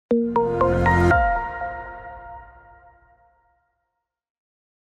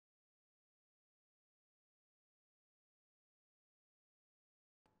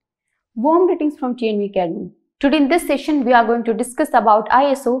Warm greetings from TNV Academy. Today in this session, we are going to discuss about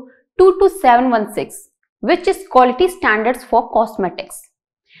ISO 22716, which is quality standards for cosmetics.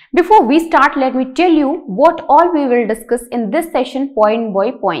 Before we start, let me tell you what all we will discuss in this session point by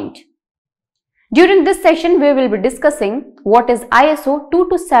point. During this session, we will be discussing what is ISO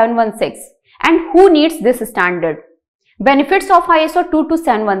 22716 and who needs this standard. Benefits of ISO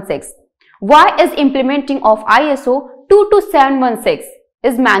 22716. Why is implementing of ISO 22716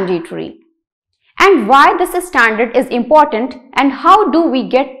 is mandatory, and why this standard is important, and how do we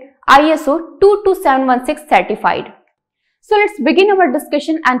get ISO 22716 certified. So let's begin our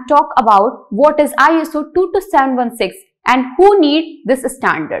discussion and talk about what is ISO 22716 and who needs this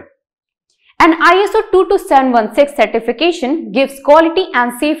standard. An ISO 22716 certification gives quality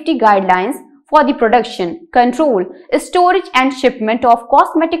and safety guidelines for the production, control, storage and shipment of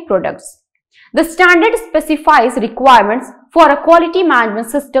cosmetic products. The standard specifies requirements for a quality management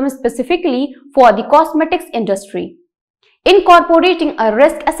system specifically for the cosmetics industry. Incorporating a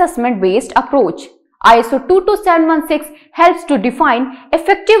risk assessment-based approach, ISO 22716 helps to define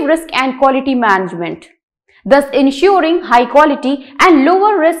effective risk and quality management, thus ensuring high quality and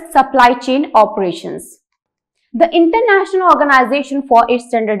lower risk supply chain operations. The International Organization for its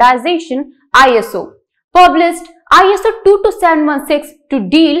Standardization, ISO, published ISO 22716 to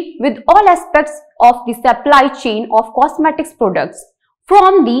deal with all aspects of the supply chain of cosmetics products,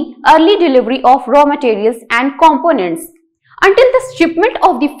 from the early delivery of raw materials and components until the shipment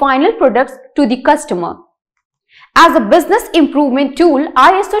of the final products to the customer. As a business improvement tool,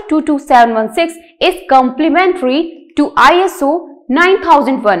 ISO 22716 is complementary to ISO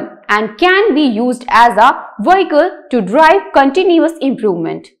 9001 and can be used as a vehicle to drive continuous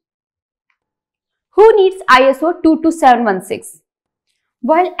improvement. Who needs ISO 22716?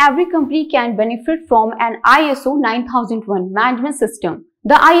 While every company can benefit from an ISO 9001 management system,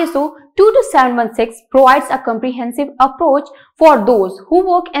 the ISO 22716 provides a comprehensive approach for those who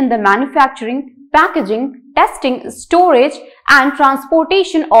work in the manufacturing, packaging, testing, storage, and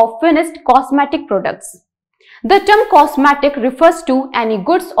transportation of finished cosmetic products. The term cosmetic refers to any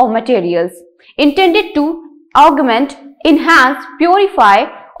goods or materials intended to augment, enhance, purify,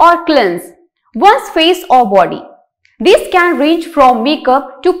 or cleanse one's face or body. These can range from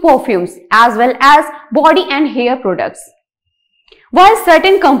makeup to perfumes as well as body and hair products. While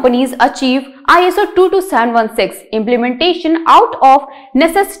certain companies achieve ISO 22716 implementation out of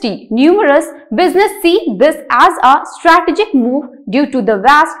necessity, numerous businesses see this as a strategic move due to the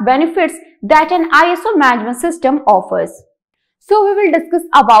vast benefits that an ISO management system offers. So we will discuss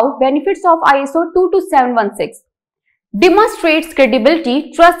about benefits of ISO 22716. Demonstrates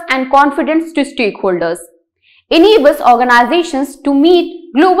credibility, trust and confidence to stakeholders. Enables organizations to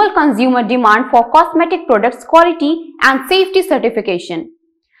meet global consumer demand for cosmetic products quality and safety certification.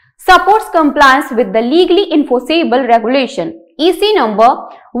 Supports compliance with the legally enforceable regulation EC number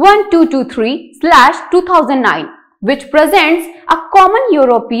 1223/2009, which presents a common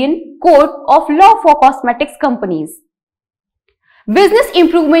European code of law for cosmetics companies. Business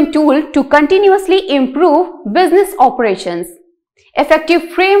improvement tool to continuously improve business operations.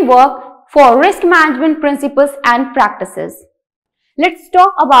 Effective framework for risk management principles and practices. Let's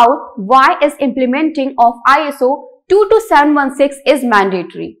talk about why is implementing of ISO 22716 is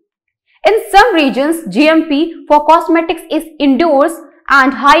mandatory. In some regions, GMP for cosmetics is endorsed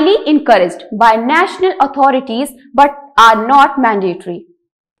and highly encouraged by national authorities but are not mandatory.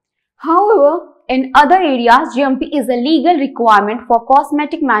 However, in other areas, GMP is a legal requirement for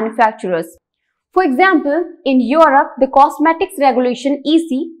cosmetic manufacturers. For example, in Europe, the Cosmetics Regulation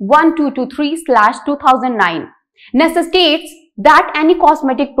EC 1223/2009 necessitates that any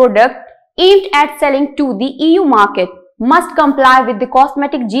cosmetic product aimed at selling to the EU market must comply with the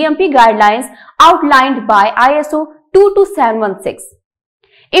cosmetic GMP guidelines outlined by ISO 22716.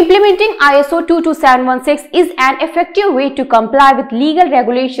 Implementing ISO 22716 is an effective way to comply with legal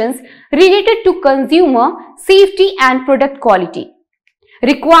regulations related to consumer safety and product quality.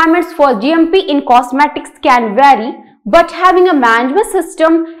 Requirements for GMP in cosmetics can vary, but having a management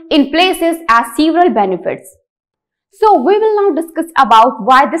system in place has several benefits. So we will now discuss about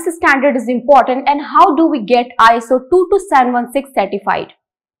why this standard is important and how do we get ISO 22716 certified.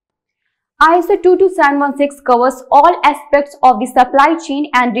 ISO 22716 covers all aspects of the supply chain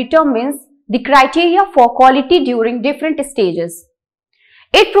and determines the criteria for quality during different stages.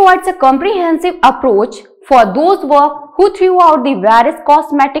 It provides a comprehensive approach for those work who throughout the various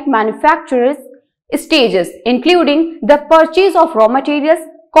cosmetic manufacturers stages, including the purchase of raw materials,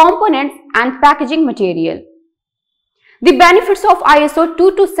 components and packaging material. The benefits of ISO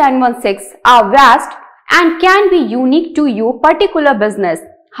 22716 are vast and can be unique to your particular business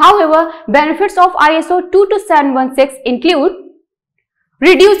However, benefits of ISO 22716 include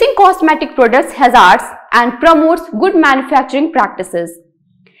reducing cosmetic products hazards and promotes good manufacturing practices,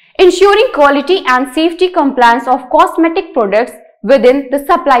 ensuring quality and safety compliance of cosmetic products within the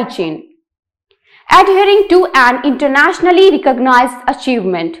supply chain, adhering to an internationally recognized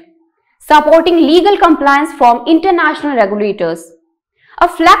achievement, supporting legal compliance from international regulators, a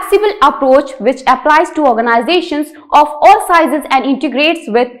flexible approach which applies to organizations of all sizes and integrates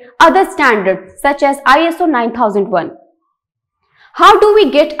with other standards such as ISO 9001. How do we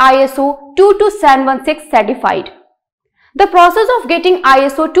get ISO 22716 certified? The process of getting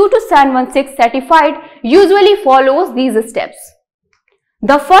ISO 22716 certified usually follows these steps.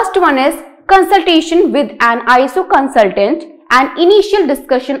 The first one is consultation with an ISO consultant and initial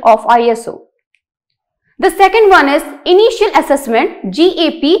discussion of ISO. The second one is initial assessment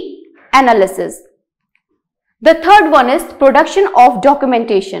GAP analysis. The third one is production of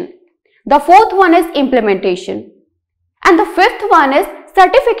documentation. The fourth one is implementation. And the fifth one is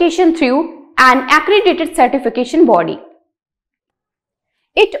certification through an accredited certification body.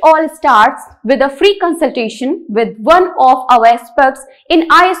 It all starts with a free consultation with one of our experts in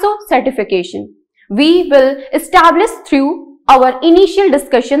ISO certification. We will establish through our initial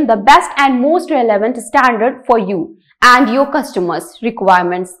discussion the best and most relevant standard for you and your customers'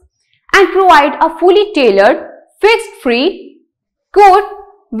 requirements and provide a fully tailored, fixed-free code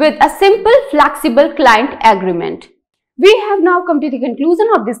with a simple, flexible client agreement. We have now come to the conclusion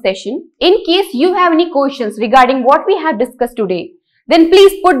of this session. In case you have any questions regarding what we have discussed today, then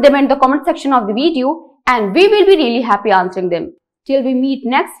please put them in the comment section of the video and we will be really happy answering them. Till we meet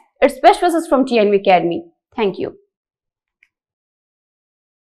next, it's best wishes from TNV Academy. Thank you.